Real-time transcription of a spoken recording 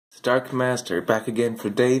Dark Master, back again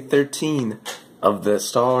for day 13 of the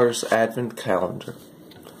Stars Advent Calendar.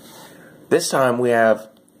 This time we have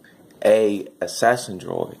a Assassin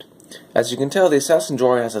Droid. As you can tell, the Assassin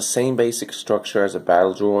Droid has the same basic structure as a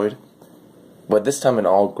Battle Droid, but this time in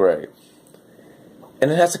all gray.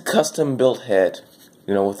 And it has a custom built head,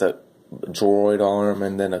 with a droid arm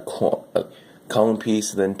and then a cone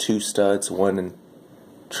piece, and then two studs, one in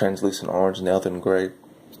translucent orange and the other in gray.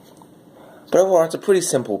 But overall, it's a pretty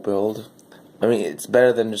simple build. I mean, it's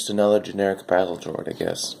better than just another generic Battle Droid, I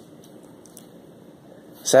guess.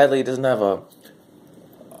 Sadly, it doesn't have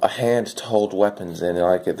a hand to hold weapons in,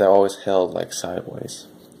 they're always held sideways.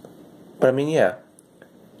 But I mean, yeah.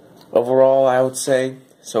 Overall, I would say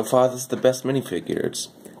so far this is the best minifigure.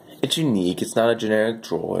 It's unique. It's not a generic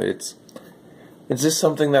droid. It's just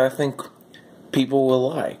something that I think people will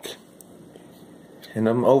like. And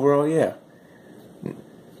overall, yeah.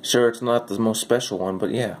 Sure, it's not the most special one, but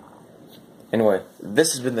yeah. Anyway,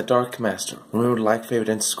 this has been the Dark Master. Remember to like, favorite,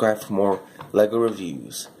 and subscribe for more LEGO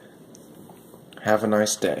reviews. Have a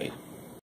nice day.